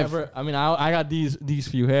have I've- never. I mean, I got these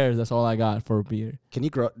few hairs. That's all I got for a beard. Can you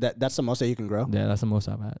grow that? That's the most that you can grow. Yeah, that's the most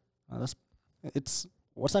I've had. It's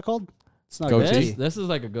what's that called? It's not Goatee. a goatee. This is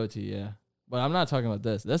like a goatee, yeah. But I'm not talking about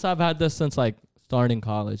this. This I've had this since like starting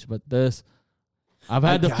college. But this, I've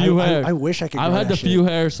had the few hairs. I wish I could. I've grow had that the shit. few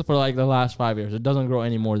hairs for like the last 5 years. It doesn't grow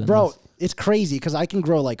any more than Bro, this. it's crazy because I can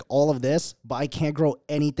grow like all of this, but I can't grow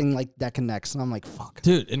anything like that connects. And I'm like, fuck.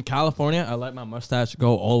 Dude, in California, I let my mustache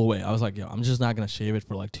go all the way. I was like, yo, I'm just not gonna shave it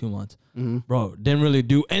for like 2 months. Bro, didn't really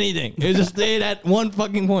do anything. It just stayed at one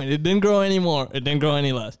fucking point. It didn't grow any more. It didn't grow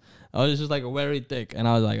any less. I was just like very thick, and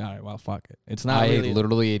I was like, all right, well, fuck it. It's not I really.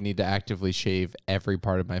 literally need to actively shave every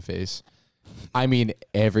part of my face. I mean,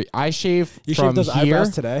 I shave You from shaved those here.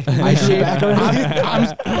 eyebrows today. I shave. Back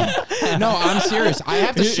already? No, I'm serious. I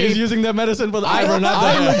have to He's shave. using the medicine for the eyebrow, not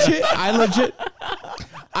the hair.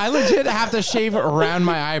 I legit have to shave around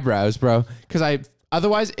my eyebrows, bro. Because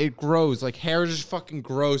otherwise it grows. Like hair just fucking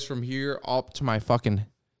grows from here up to my fucking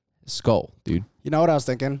skull, dude. You know what I was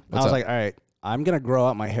thinking? What's I was up? like, all right, I'm gonna grow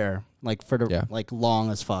out my hair like for the Yeah. like long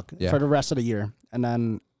as fuck Yeah. for the rest of the year, and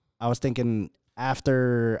then I was thinking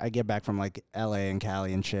after I get back from like LA and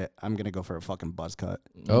Cali and shit, I'm gonna go for a fucking buzz cut.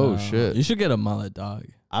 Oh, No. shit. You should get a mullet, dog.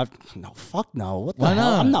 Fuck no. What the Why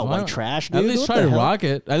hell? not? I'm not Why white not? trash, dude. At least What try the to hell? rock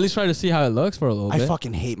it. At least try to see how it looks for a little I bit.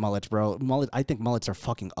 fucking hate mullets, bro. I think mullets are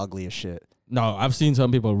fucking ugly as shit. No, I've seen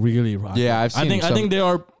some people really rock it. Yeah, I've seen I some- think they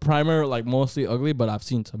are primarily like mostly ugly, but I've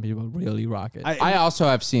seen some people really rock it. I also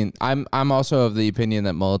have seen. I'm also of the opinion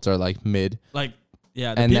that mullets are like mid. like,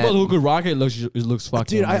 yeah, the And people that- who could rock it looks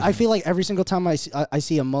fucking. Dude, I amazing. feel like every single time I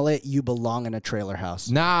see a mullet, you belong in a trailer house.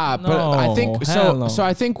 Nah, but I think No, so. hell no. So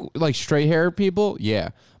I think like straight hair people, yeah.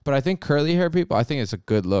 But I think curly hair people, I think it's a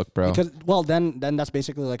good look, bro. Because then that's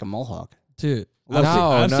basically like a mohawk. dude.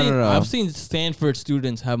 No, no. I've seen Stanford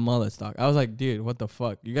students have mullets, dog. I was like, dude, what the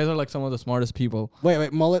fuck? You guys are like some of the smartest people.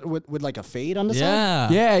 Wait, mullet with like a fade on the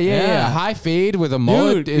side? Yeah, Yeah. High fade with a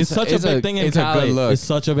mullet. Dude, it's such a big thing in It's Cali. a good look. It's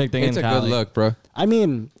such a big thing It's in a Cali. good look, bro. I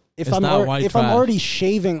mean, if It's I'm not white if I'm trash. already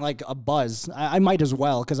shaving like a buzz, I might as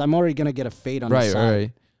well because I'm already gonna get a fade on the Right, side.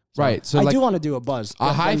 right, right. So I like do want to do a buzz. A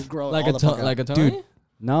but high then f- grow Like all a the fuck out. like a Dude. Tony?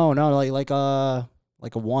 No, like a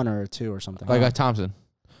 1 or a 2 or something. a Thompson,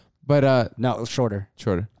 but No, shorter.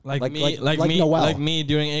 shorter. Like Like- me, like me, Noel. like me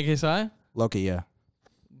doing AKSI. Loki, yeah.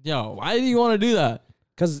 Yo, why do you want to do that?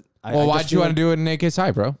 Because Well, why'd you want to do it in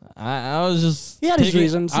AKSI, bro? I was just He had his taking-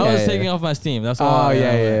 reasons. I Yeah, was yeah. taking off my steam. That's Oh, all.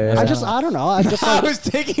 yeah. I don't know. I just like was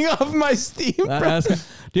taking off my steam,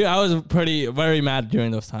 Dude, I was very mad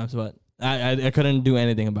during those times, but I couldn't do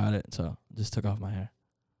anything about it, so just took off my hair.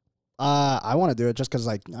 I want to do it just because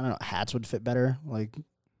like I don't know, hats would fit better. Like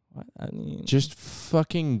What? I mean, Just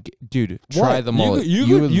fucking, dude, try What? the mullet. You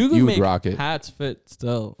could would make rock it. hats fit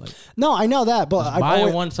still. Like, no, I know that, but just I've buy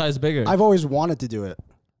always, one size bigger. I've always wanted to do it.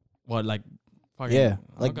 What, like, fucking, Yeah,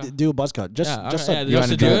 like okay. do a buzz cut. Just Yeah, just okay, like You just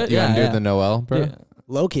want to to do do it? You want to Yeah, do the Noel, bro? Yeah.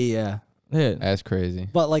 low key, yeah, Yeah. That's crazy.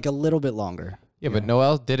 but like a little bit longer. Yeah, but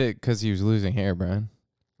Noel did it because he was losing hair, Brian.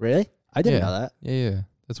 Really? I didn't Yeah. know that. Yeah.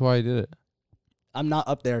 That's why he did it. I'm not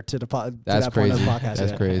up there to the to That's that point of crazy. the podcast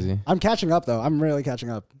That's yet. crazy. I'm catching up though. I'm really catching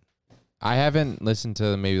up. I haven't listened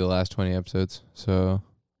to maybe the last 20 episodes, so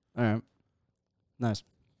All right, nice.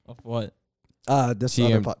 Of what? This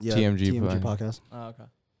TM other TMG podcast. Oh, okay.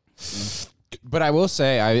 But I will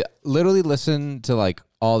say, I literally listen to like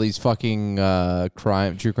all these fucking true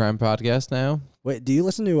crime podcasts now. Wait, do you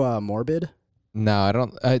listen to Morbid? No, I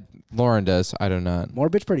don't. Lauren does. I do not.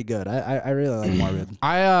 Morbid's pretty good. I really like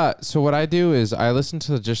Morbid. So what I do is I listen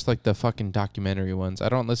to just like the fucking documentary ones. I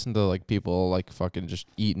don't listen to like people like fucking just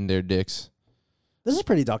eating their dicks. This is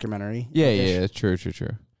pretty documentary. Yeah. True.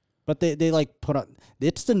 But they like put on.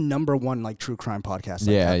 It's the #1 like true crime podcast.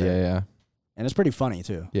 Like, Yeah, out there. yeah. And it's pretty funny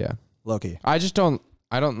too. Yeah. Low-key. I just don't.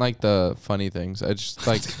 I don't like the funny things. I just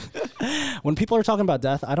like. When people are talking about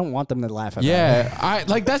death, I don't want them to laugh at that. Yeah, I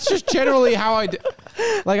like that's just generally how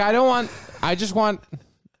like I don't want. I just want,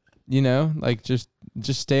 like just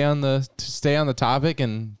stay on the topic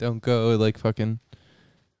and don't go like fucking.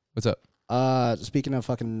 What's up? Speaking of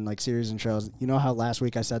fucking like series and shows, you know how last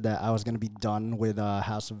week I said that I was gonna be done with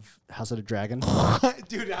House of the Dragon?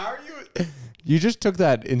 Dude, how are you? You just took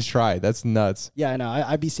that in stride. That's nuts. Yeah, I know.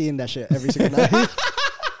 I be seeing that shit every single night.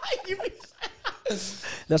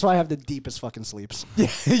 That's why I have the deepest fucking sleeps.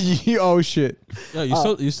 Oh shit. Yo,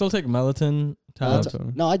 you still take melatonin tabs?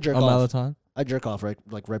 No, I jerk Oh, off. Melatonin? I jerk off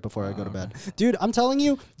right before I go to bed. Dude, I'm telling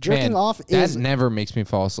you, jerking off That is never makes me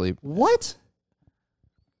fall asleep. what?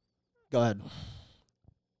 Go ahead.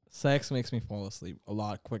 Sex makes me fall asleep a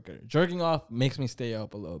lot quicker. Jerking off makes me stay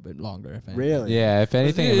up a little bit longer. If anything. Really? Yeah, if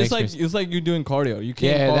anything, it it's makes like me. it's like you're doing cardio. You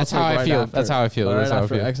can't. Yeah, fall that's how asleep I right feel. after. That's how I feel. Right That's how I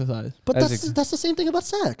after feel. exercise. But That's that's the same thing about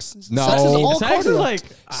sex. No. Sex is all Sex is cardio. like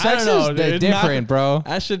I Sex don't know, is dude. different, bro.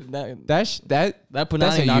 That should that That that that's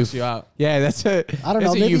punani a knocks euph- you out. Yeah, that's a. I don't that's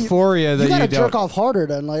know, a maybe euphoria that you gotta you don't. jerk off harder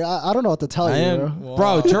than like I don't know what to tell you.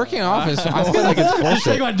 Bro, jerking off is. I feel like it's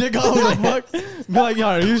Take bullshit. my dick off the fuck. Be like,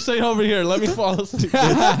 yo, you stay over here. Let me fall asleep.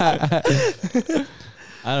 I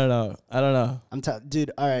don't know.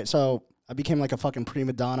 Dude. All right, so I became like a fucking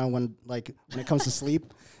prima donna when it comes to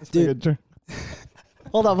sleep, dude.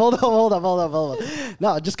 Hold up.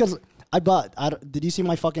 No, just because did you see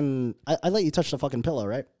my fucking? I let you touch the fucking pillow,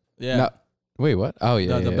 right? Yeah. No. Wait, what? Oh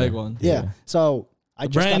yeah, The yeah. big one. Yeah. So I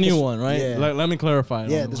just Brand got new this- one, right? Yeah. Let me clarify.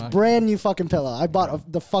 Yeah, this brand new fucking pillow. I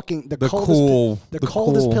bought the The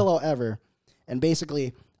coldest cool pillow ever. And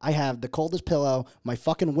basically, I have the coldest pillow, my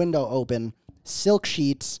fucking window open, silk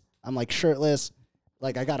sheets. I'm like shirtless.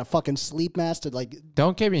 Like I got a fucking sleep mask to like.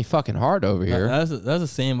 Don't get me fucking hard over here. That's the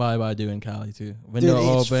same vibe I do in Cali too. Window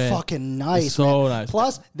Dude, it's open. fucking nice. It's so man. nice.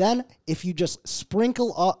 Plus, then if you just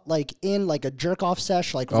sprinkle up in like a jerk off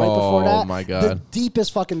sesh, like right before that, my the God.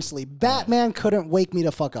 deepest fucking sleep. Batman couldn't wake me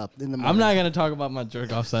the fuck up in the morning. I'm not gonna talk about my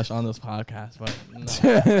jerk off session on this podcast, but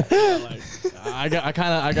no.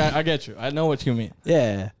 I get you. I know what you mean.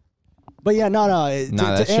 Yeah. But yeah, no. Nah, To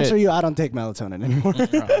that answer shit- you, I don't take melatonin anymore.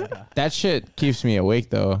 That shit keeps me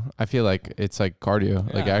awake though. I feel like it's like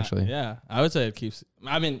cardio. Like actually. Yeah, I would say it keeps.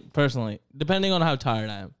 I mean, personally, depending on how tired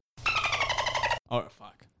I am. Oh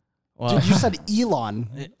fuck. Well, Dude, you said Elon.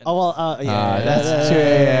 Oh well, yeah. That's too.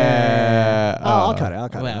 Yeah. Oh, I'll cut it. I'll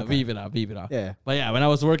cut well, it. yeah, I'll cut beep it up. it. Yeah. But yeah, when I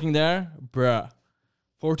was working there, bruh,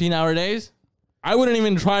 14-hour days, I wouldn't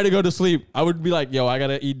even try to go to sleep. I would be like, yo, I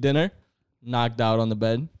gotta eat dinner. Knocked out on the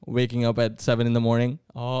bed, waking up at 7 a.m.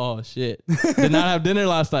 Oh shit! Did not have dinner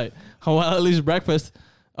last night. Oh, well, at least breakfast.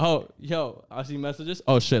 Oh, yo, I see messages.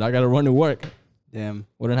 Oh shit, I gotta run to work. Damn.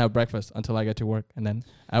 Wouldn't have breakfast until I get to work, and then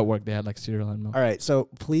at work they had like cereal and milk. All right. So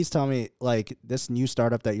please tell me, like, this new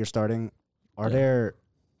startup that you're starting, are Yeah. there,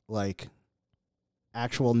 like,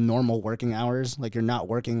 actual normal working hours. Like you're not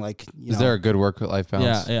working like Is there a good work-life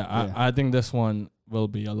balance? Yeah. I think this one will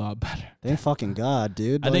be a lot better. Thank fucking God,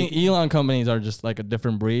 dude. I think Elon companies are just like a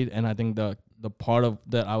different breed, and I think the part of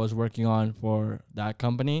that I was working on for that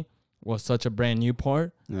company was such a brand new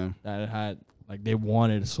part that it had like they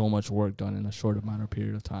wanted so much work done in a short amount of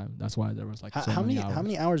period of time. That's why there was like how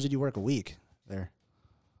many hours did you work a week there?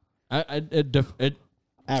 It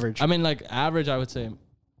Average. I mean, like average, I would say.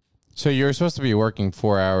 So you're supposed to be working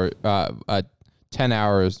 4 hours, 10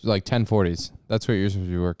 hours, like 1040s. That's what you're supposed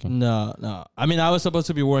to be working. No. I mean, I was supposed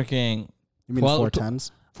to be working. You mean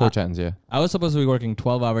 410s? 410s, yeah. I was supposed to be working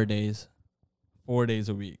 12-hour days, 4 days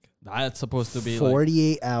a week. That's supposed to be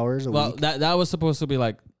 48 hours a week. Well, that was supposed to be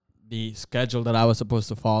like the schedule that I was supposed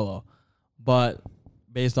to follow, but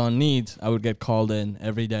based on needs, I would get called in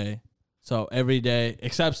every day. So every day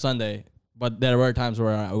except Sunday, but there were times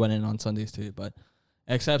where I went in on Sundays too. But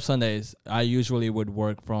except Sundays, I usually would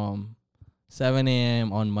work from 7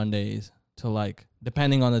 a.m. on Mondays to like,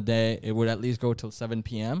 depending on the day, it would at least go till 7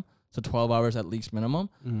 p.m. So 12 hours at least minimum.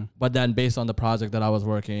 Mm. But then based on the project that I was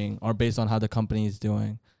working or based on how the company is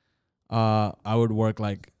doing, I would work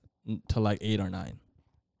like till like 8 or 9.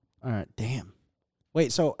 All right. Damn.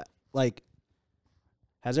 Wait, so like,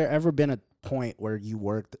 has there ever been a point where you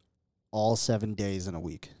worked all 7 days in a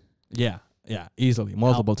week? Yeah, easily,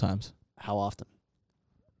 multiple times. How often?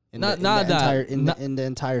 In Not the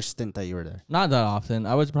entire stint that you were there. Not that often.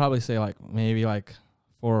 I would probably say like maybe like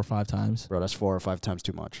 4 or 5 times. Bro, that's 4 or 5 times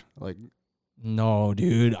too much. Like, no,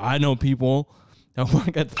 dude. I know people that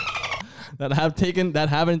work at that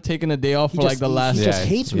haven't taken a day off for like the last. He just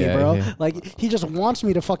hates me, bro. Yeah. Like he just wants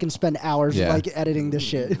me to fucking spend hours like editing this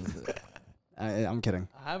shit. I'm kidding.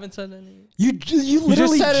 I haven't said any. You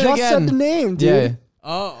literally said it just again. said the name, dude. Yeah.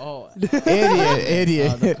 Oh,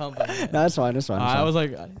 Idiot. the company. No, that's fine. That's fine. I was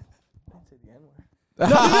like, I didn't say the N-word.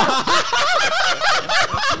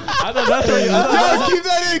 I thought that's what you.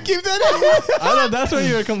 Keep that in. I thought that's what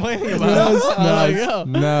you were complaining about.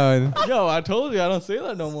 No. Yo, I told you I don't say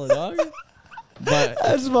that no more, dog. But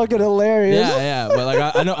that's fucking hilarious. yeah. But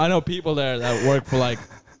like I know people there that work for like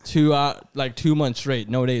 2 months straight,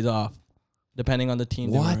 no days off, depending on the team.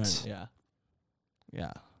 What? They were in.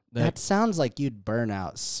 Yeah. That sounds like you'd burn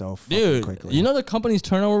out so fucking quickly. Dude, you know the company's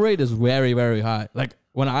turnover rate is very, very high. Like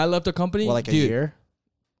when I left the company, well, like a year?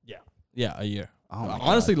 Yeah, a year. Oh my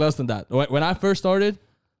Honestly, less than that. When I first started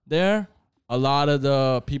there, a lot of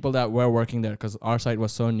the people that were working there, because our site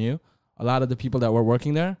was so new, a lot of the people that were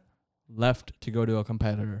working there left to go to a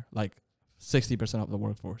competitor. Like 60% of the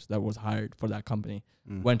workforce that was hired for that company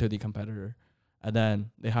went to the competitor. And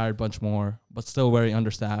then they hired a bunch more, but still very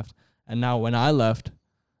understaffed. And now when I left,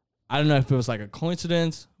 I don't know if it was like a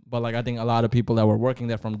coincidence, but like I think a lot of people that were working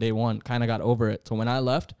there from day one kind of got over it. So when I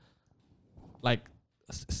left, like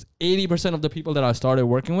 80% of the people that I started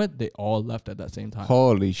working with, they all left at that same time.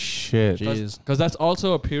 Holy shit. Because that's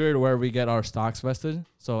also a period where we get our stocks vested.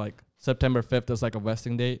 So like September 5th is like a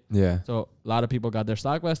vesting date. Yeah. So a lot of people got their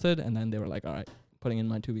stock vested, and then they were like, all right, putting in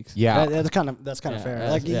my 2 weeks. Yeah. That's kind of fair.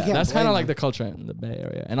 Like you can't that's kind of blame like the culture in the Bay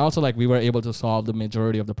Area. And also like we were able to solve the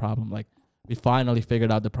majority of the problem. Like we finally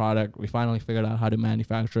figured out the product. We finally figured out how to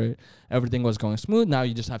manufacture it. Everything was going smooth. Now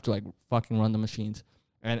you just have to like fucking run the machines.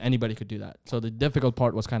 And anybody could do that. So the difficult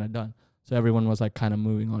part was kind of done. So everyone was like kind of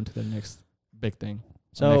moving on to the next big thing.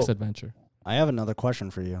 So next adventure. I have another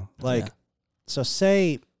question for you. Like, so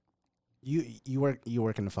say you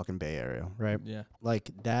work in the fucking Bay Area, right? Yeah.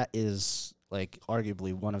 Like that is like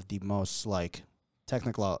arguably one of the most like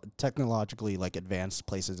technologically like advanced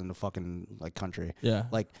places in the fucking like country. Yeah.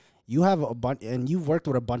 Like you have a bunch, and you've worked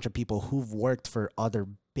with a bunch of people who've worked for other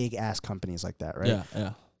big ass companies like that, right? Yeah.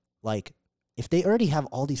 Yeah. Like, if they already have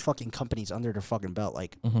all these fucking companies under their fucking belt,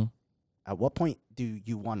 like, at what point do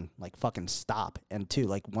you, one, like, fucking stop? And two,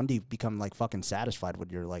 like, when do you become, like, fucking satisfied with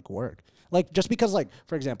your, like, work? Like, just because, like,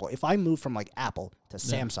 for example, if I move from, like, Apple to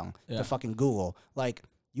Samsung to fucking Google, like,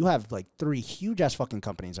 you have, like, 3 huge-ass fucking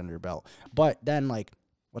companies under your belt. But then, like,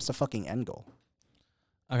 what's the fucking end goal?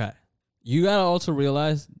 Okay. You gotta also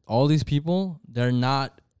realize all these people, they're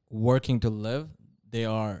not working to live. They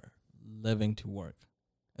are living to work.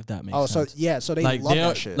 If that makes sense. So they like love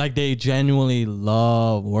that shit. Like they genuinely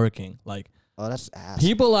love working. Like, oh, that's ass.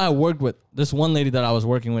 People I worked with, this one lady that I was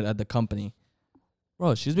working with at the company,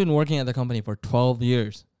 bro, she's been working at the company for 12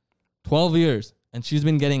 years. 12 years. And she's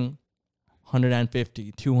been getting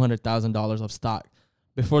 $150,000, $200,000 of stock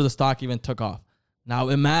before the stock even took off. Now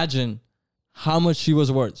imagine how much she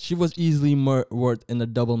was worth. She was easily worth in the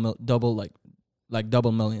double millions.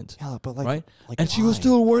 Yeah, but like, right? like and she was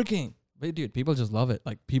still working. But dude, people just love it.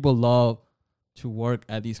 Like people love to work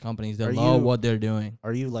at these companies that Are love you- what they're doing.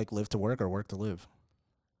 Are you like live to work or work to live?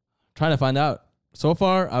 Trying to find out. So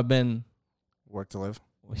far, I've been Work to live.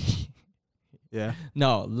 Yeah.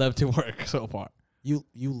 no live to work so far. You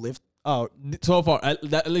live. Oh, So far,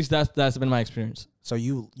 at least that's been my experience. so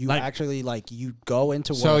you Like- actually like you go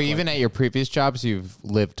into work. So like- even at your previous jobs, you've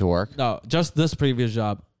lived to work. No, just this previous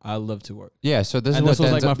job, I live to work. Yeah. So this And is this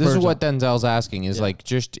was, like, my this is first what Denzel's asking is Yeah. like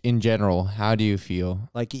just in general. How do you feel?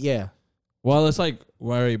 like yeah. Well, it's like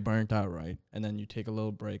very burnt out, right? And then you take a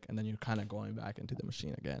little break, and then you're kind of going back into the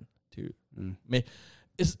machine again. Mm.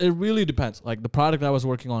 It really depends. Like the product I was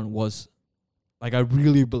working on was, like I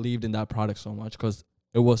really believed in that product so much because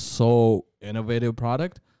it was so innovative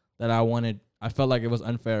product that I felt like it was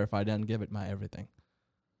unfair if I didn't give it my everything.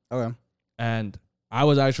 Okay. And I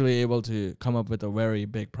was actually able to come up with a very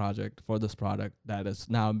big project for this product that is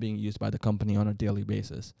now being used by the company on a daily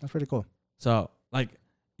basis. That's pretty cool. So like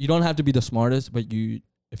you don't have to be the smartest, but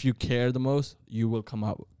if you care the most, you will come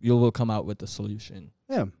out with the solution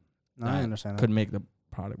Yeah. No, I that understand. could make the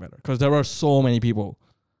product better. Because there are so many people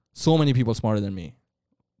smarter than me.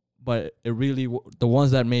 But it really, the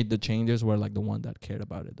ones that made the changes were like the one that cared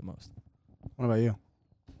about it the most. What about you?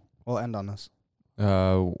 We'll end on this.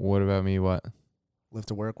 What about me? What? Live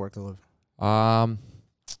to work, work to live.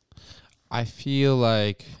 I feel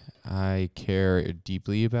like I care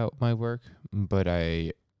deeply about my work, but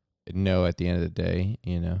I know at the end of the day,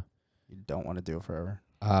 You don't want to do it forever.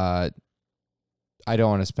 I don't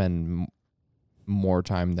want to spend more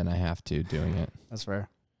time than I have to doing it. That's fair.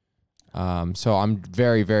 So I'm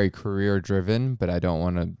very, very career driven, but I don't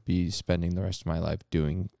want to be spending the rest of my life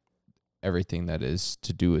doing everything that is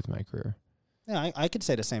to do with my career. Yeah, I could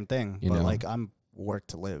say the same thing, You but know? like I'm work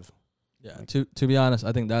to live. Yeah. To be honest,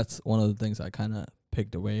 I think that's one of the things I kind of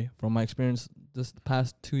picked away from my experience this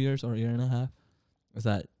past 2 years or a year and a half is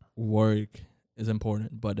that work is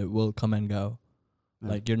important, but it will come and go. Yeah.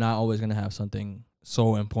 Like you're not always going to have something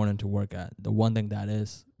so important to work at. The one thing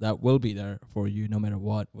that will be there for you no matter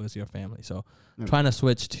what was your family. So Yeah. trying to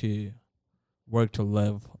switch to work to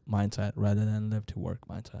live mindset rather than live to work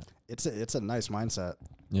mindset. It's a nice mindset.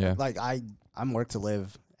 Yeah. Like I'm work to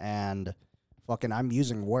live, and fucking I'm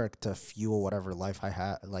using work to fuel whatever life I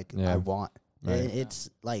have. Like Yeah. I want. Right. And it's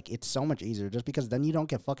like it's so much easier just because then you don't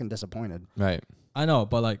get fucking disappointed. Right. I know,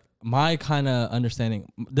 but like my kind of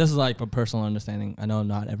understanding, this is like a personal understanding. I know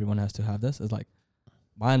not everyone has to have this. Is like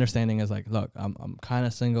my understanding is like, look, I'm kind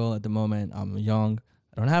of single at the moment. I'm young.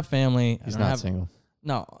 I don't have family. He's I don't not have, single.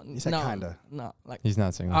 No, You said no, kinda. No, like He's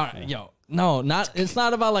not single. all right, yo, no, not. It's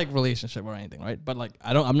not about like relationship or anything, right? But like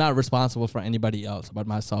I'm not responsible for anybody else but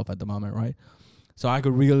myself at the moment, right? So I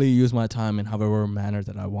could really use my time in however manner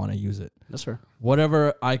that I want to use it. That's fair.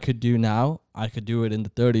 Whatever I could do now, I could do it in the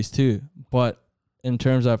 30s too. But in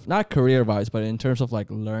terms of not career wise, but in terms of like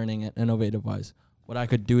learning and innovative wise, what I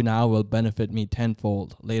could do now will benefit me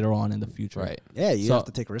tenfold later on in the future. Right. Yeah, you So- have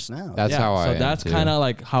to take risks now. That's how I So am, that's too. kind of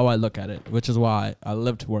like how I look at it, which is why I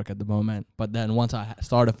live to work at the moment. But then once I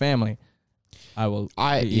start a family, I will. be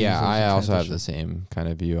I easy to also have transition. the same kind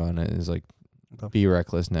of view on it. Is like Okay. be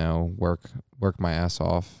reckless now, work my ass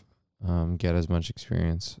off, get as much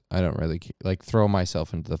experience. I don't really like throw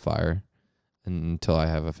myself into the fire until I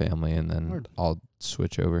have a family, and then Word. I'll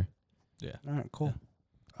switch over. Yeah. All right, cool.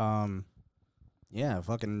 Yeah,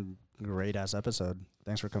 fucking great ass episode.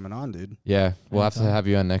 Thanks for coming on, dude. Yeah, we'll have to Anytime. have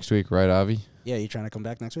you on next week, right, Avi? Yeah, you trying to come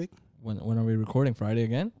back next week? When are we recording? Friday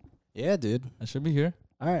again? Yeah, dude. I should be here.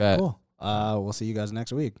 All right, Bet. cool. We'll see you guys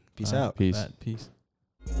next week. Peace All right, out. Peace. bet. Peace.